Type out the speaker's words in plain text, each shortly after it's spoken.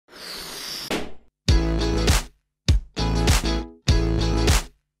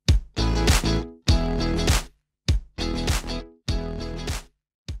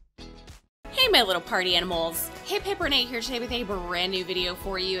my little party animals. Hiphiprenee here today with a brand new video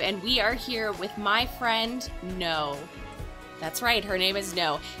for you, and we are here with my friend No. That's right, her name is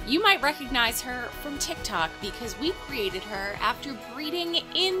No. You might recognize her from TikTok because we created her after breeding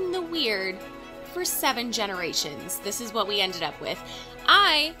in the weird for 7 generations. This is what we ended up with.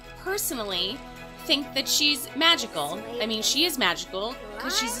 I personally think that she's magical. I mean, she is magical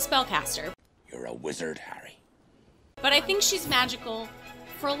because she's a spellcaster. You're a wizard, Harry. But I think she's magical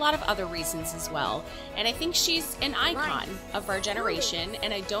for a lot of other reasons as well. And I think she's an icon of our generation,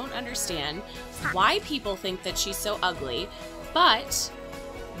 and I don't understand why people think that she's so ugly. But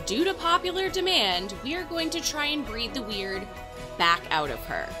due to popular demand, we are going to try and breed the weird back out of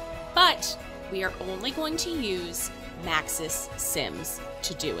her. But we are only going to use Zamboxious-Sims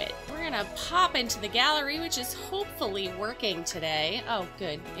to do it. We're gonna pop into the gallery, which is hopefully working today. Oh,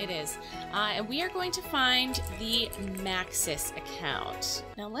 good, it is. And we are going to find the Zamboxious account.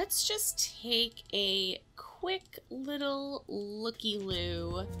 Now let's just take a quick little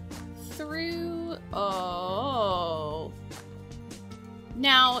looky-loo through. Oh.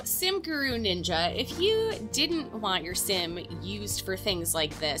 Now, Sim Guru Ninja, if you didn't want your sim used for things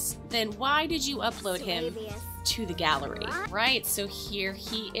like this, then why did you upload him to the gallery? Right, so here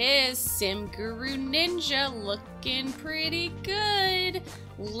he is, Sim Guru Ninja, looking pretty good.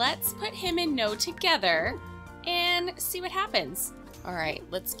 Let's put him and No together and see what happens. All right,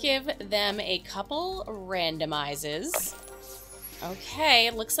 let's give them a couple randomizes.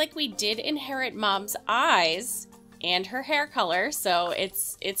 Okay, looks like we did inherit Mom's eyes and her hair color, so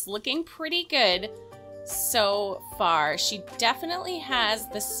it's looking pretty good so far. She definitely has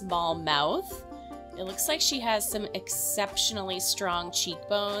the small mouth. It looks like she has some exceptionally strong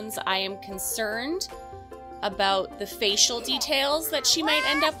cheekbones. I am concerned about the facial details that she might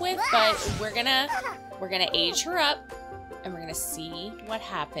end up with, but we're gonna age her up and we're gonna see what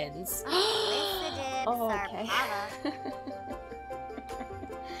happens. Oh, okay.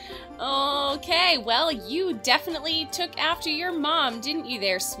 Okay, well, you definitely took after your mom, didn't you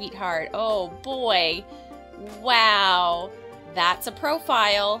there, sweetheart? Oh, boy. Wow. That's a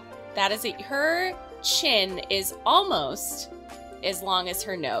profile. That is it. Her chin is almost as long as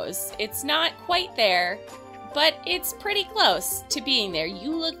her nose. It's not quite there, but it's pretty close to being there.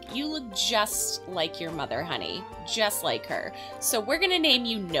 You look just like your mother, honey. Just like her. So we're gonna name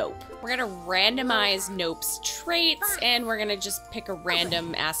you Nope. We're gonna randomize Nope's traits, and we're gonna just pick a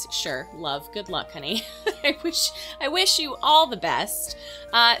random ass. Sure, love. Good luck, honey. I wish you all the best.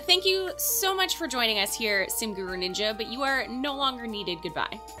 Thank you so much for joining us here, Sim Guru Ninja, but you are no longer needed.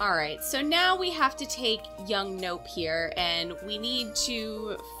 Goodbye. All right, so now we have to take young Nope here, and we need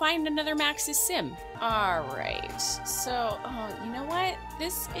to find another Zamboxious sim. All right, so, you know what?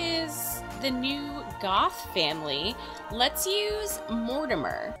 This is the new Goth family. Let's use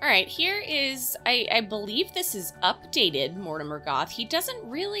Mortimer. All right, here is, I believe this is updated Mortimer Goth. He doesn't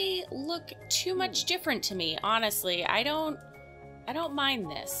really look too much different to me, honestly. I don't mind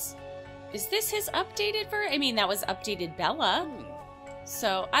this. Is this his updated version? I mean, that was updated Bella.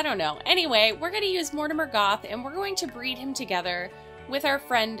 So, I don't know. Anyway, we're gonna use Mortimer Goth, and we're going to breed him together with our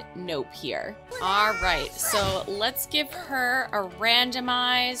friend Nope here. All right, so let's give her a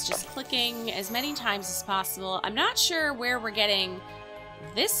randomize, just clicking as many times as possible. I'm not sure where we're getting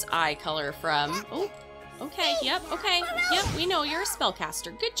this eye color from. Oh, okay, yep, we know you're a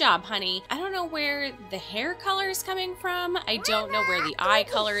spellcaster. Good job, honey. I don't know where the hair color is coming from. I don't know where the eye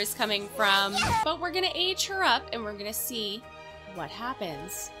color is coming from, but we're gonna age her up and we're gonna see what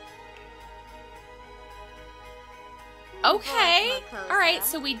happens. Okay, all right,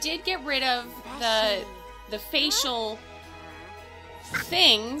 so we did get rid of the facial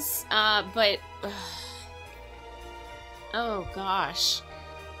things, but oh gosh.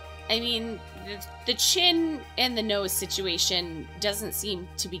 I mean, the chin and the nose situation doesn't seem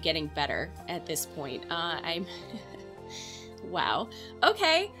to be getting better at this point. I'm wow.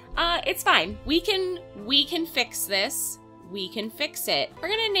 Okay, it's fine. We can fix this. We can fix it. We're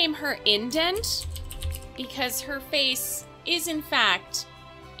gonna name her Indent, because her face is, in fact,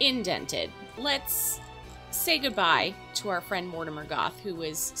 indented. Let's say goodbye to our friend Mortimer Goth, who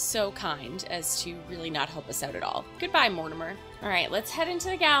was so kind as to really not help us out at all. Goodbye, Mortimer. All right, let's head into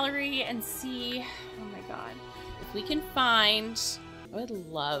the gallery and see, oh my god, if we can find, I would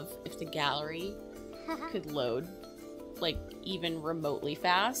love if the gallery could load, like, even remotely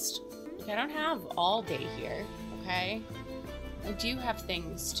fast. Like, I don't have all day here, okay? I do have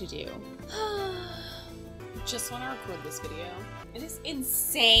things to do. Just want to record this video. It is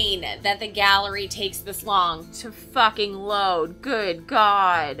insane that the gallery takes this long to fucking load. Good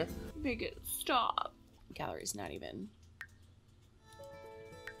God. Make it stop. Gallery's not even.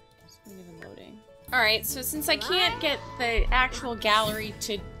 Look at them loading. Alright, so since I can't get the actual gallery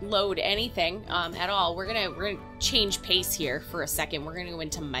to load anything at all, we're gonna change pace here for a second. We're gonna go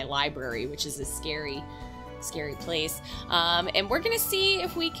into my library, which is a scary place. And we're gonna see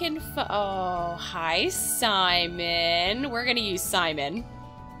if we can oh, hi Simon. We're gonna use Simon.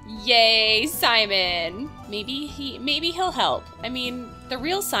 Yay, Simon. Maybe he'll help. I mean, the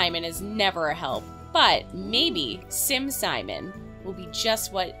real Simon is never a help, but maybe Sim Simon will be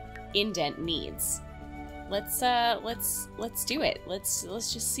just what Indent needs. Let's do it. Let's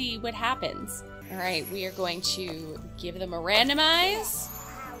just see what happens. All right, we are going to give them a randomize.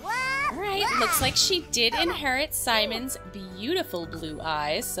 All right, looks like she did inherit Simon's beautiful blue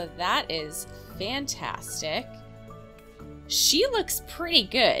eyes, so that is fantastic. She looks pretty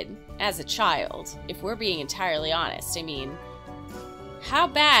good as a child, if we're being entirely honest. I mean, how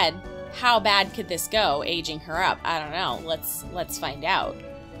bad could this go, aging her up? I don't know. Let's find out.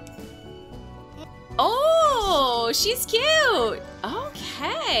 Oh, she's cute.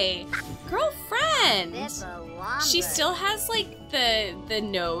 Okay. Girlfriend. She still has like the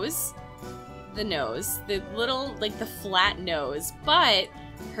nose, the little, like the flat nose, but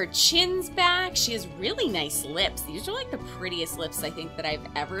her chin's back. She has really nice lips. These are like the prettiest lips I think that I've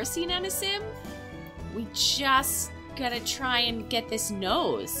ever seen on a Sim. We just gotta try and get this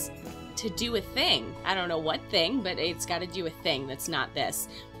nose to do a thing. I don't know what thing, but it's gotta do a thing that's not this.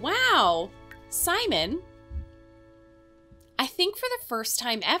 Wow, Simon, I think for the first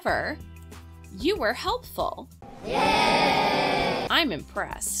time ever, you were helpful. Yay! I'm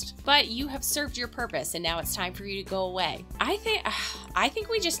impressed, but you have served your purpose and now it's time for you to go away. I think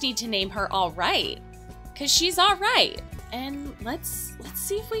we just need to name her All Right, because she's all right. And let's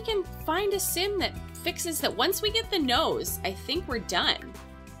see if we can find a Sim that fixes that. Once we get the nose, I think we're done.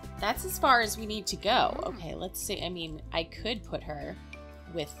 That's as far as we need to go. Okay, let's see. I mean, I could put her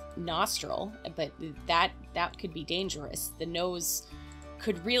with nostril, but that could be dangerous. The nose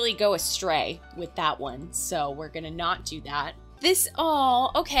could really go astray with that one, so we're gonna not do that.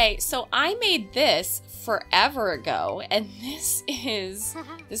 Okay, so I made this forever ago, and this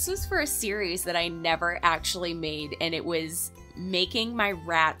was for a series that I never actually made, and it was making my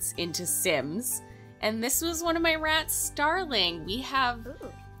rats into Sims. And this was one of my rats, Starling. We have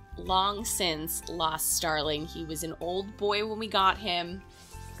long since lost Starling. He was an old boy when we got him.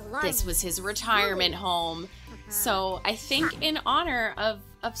 This was his retirement home. So I think in honor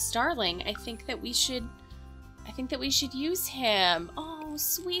of Starling, I think that we should use him. Oh,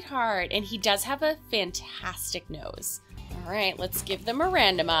 sweetheart. And he does have a fantastic nose. All right, let's give them a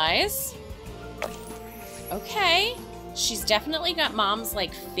randomize. Okay. She's definitely got Mom's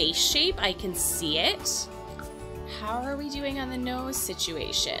like face shape. I can see it. How are we doing on the nose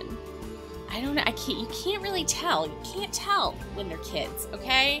situation? I don't know. You can't really tell. You can't tell when they're kids,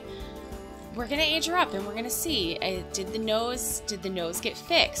 okay? We're gonna age her up and we're gonna see. Did the nose get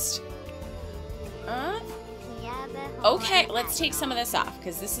fixed? Okay, let's take some of this off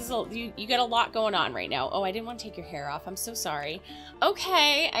because this is you got a lot going on right now. Oh, I didn't want to take your hair off. I'm so sorry.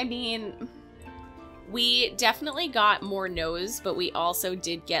 Okay, I mean, we definitely got more nose, but we also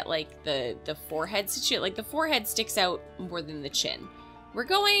did get like the forehead situation. Like the forehead sticks out more than the chin. We're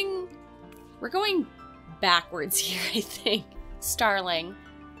going backwards here, I think. Starling,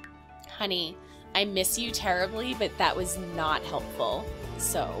 honey, I miss you terribly, but that was not helpful.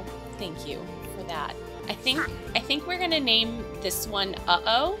 So thank you for that. I think we're gonna name this one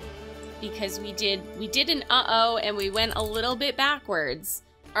Uh-Oh, because we did an uh-oh and we went a little bit backwards.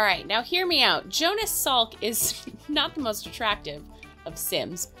 All right, now hear me out. Jonas Salk is not the most attractive of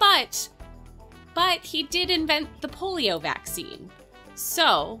Sims, but he did invent the polio vaccine.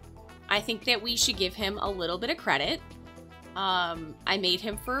 So I think that we should give him a little bit of credit. I made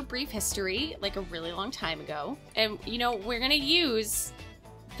him for a brief history, like a really long time ago. And, you know, we're gonna use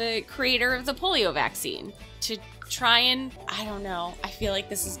the creator of the polio vaccine to try and, I don't know, I feel like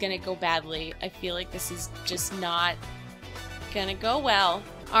this is gonna go badly. I feel like this is just not gonna go well.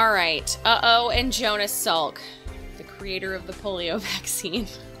 All right, Uh-Oh and Jonas Salk, the creator of the polio vaccine.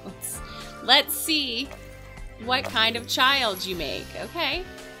 Let's see what kind of child you make, okay?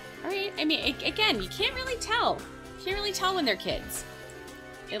 All right, I mean, again, you can't really tell. You can't really tell when they're kids.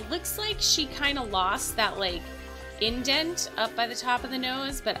 It looks like she kind of lost that, like, indent up by the top of the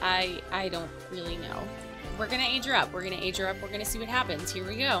nose, but I don't really know. We're gonna age her up. We're gonna age her up. We're gonna see what happens. Here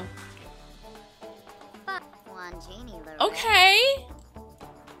we go. Okay.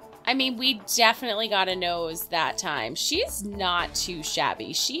 I mean, we definitely got a nose that time. She's not too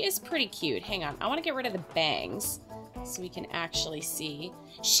shabby. She is pretty cute. Hang on. I want to get rid of the bangs so we can actually see.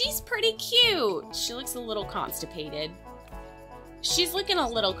 She's pretty cute. She looks a little constipated. she's looking a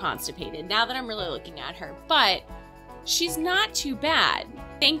little constipated now that I'm really looking at her, but she's not too bad.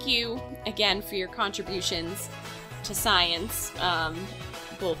 Thank you again for your contributions to science,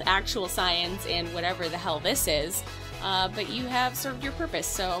 both actual science and whatever the hell this is, but you have served your purpose,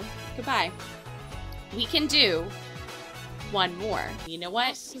 so goodbye. We can do one more. You know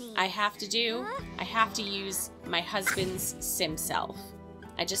what I have to do? I have to use my husband's sim self.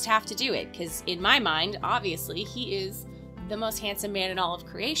 I just have to do it, because in my mind, obviously, he is the most handsome man in all of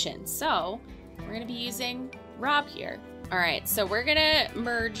creation. So we're going to be using Rob here. All right, so we're going to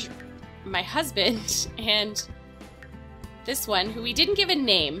merge my husband and this one, who we didn't give a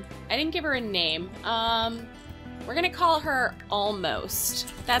name. I didn't give her a name. We're going to call her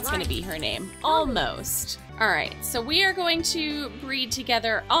Almost. That's going to be her name. Almost. All right, so we are going to breed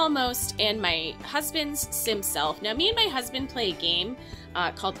together Almost and my husband's sim self. Now, me and my husband play a game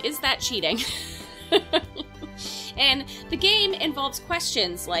called Is That Cheating? And the game involves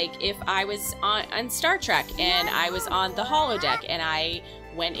questions like if I was on Star Trek and I was on the holodeck and I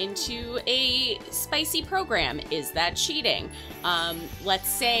went into a spicy program, is that cheating? Let's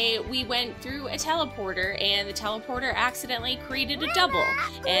say we went through a teleporter and the teleporter accidentally created a double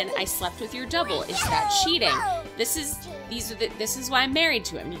and I slept with your double, is that cheating? This is why I'm married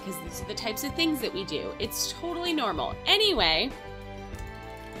to him, because these are the types of things that we do. It's totally normal. Anyway,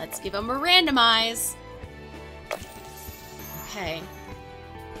 let's give him a randomize. Okay,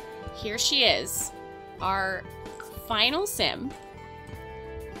 here she is, our final sim.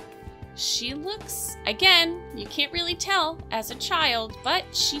 She looks, again, you can't really tell as a child, but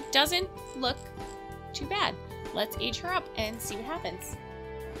she doesn't look too bad. Let's age her up and see what happens.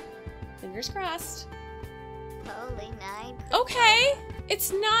 Fingers crossed. Okay,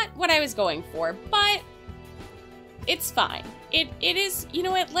 it's not what I was going for, but it's fine. It is, you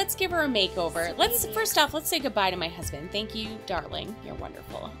know what, let's give her a makeover. First off, let's say goodbye to my husband. Thank you, darling. You're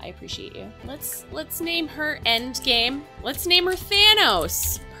wonderful. I appreciate you. Let's name her Endgame. Let's name her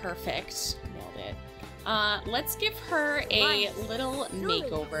Thanos. Perfect. Nailed it. Let's give her a little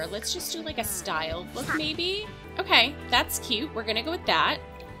makeover. Let's just do like a styled look maybe. Okay, that's cute. We're gonna go with that.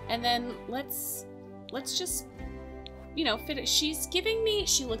 And then let's just, you know, fit it. She's giving me,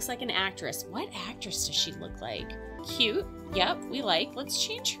 she looks like an actress. What actress does she look like? Cute. Yep, we like. Let's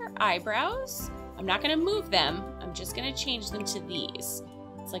change her eyebrows. I'm not gonna move them. I'm just gonna change them to these.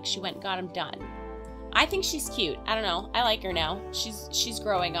 It's like she went and got them done. I think she's cute. I don't know. I like her now. She's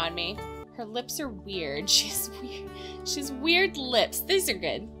growing on me. Her lips are weird. She's weird lips. These are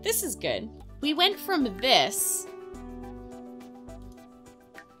good. This is good. We went from this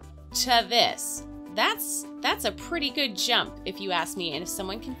to this. That's a pretty good jump, if you ask me. And if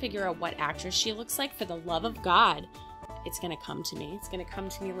someone can figure out what actress she looks like, for the love of God, it's gonna come to me. It's gonna come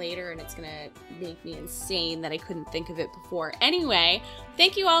to me later, and it's gonna make me insane that I couldn't think of it before. Anyway,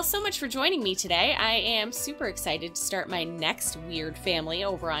 thank you all so much for joining me today. I am super excited to start my next weird family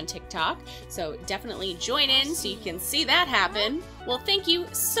over on TikTok, so definitely join in so you can see that happen. Well, thank you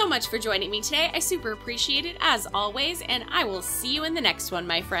so much for joining me today. I super appreciate it, as always, and I will see you in the next one,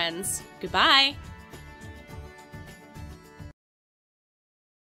 my friends. Goodbye!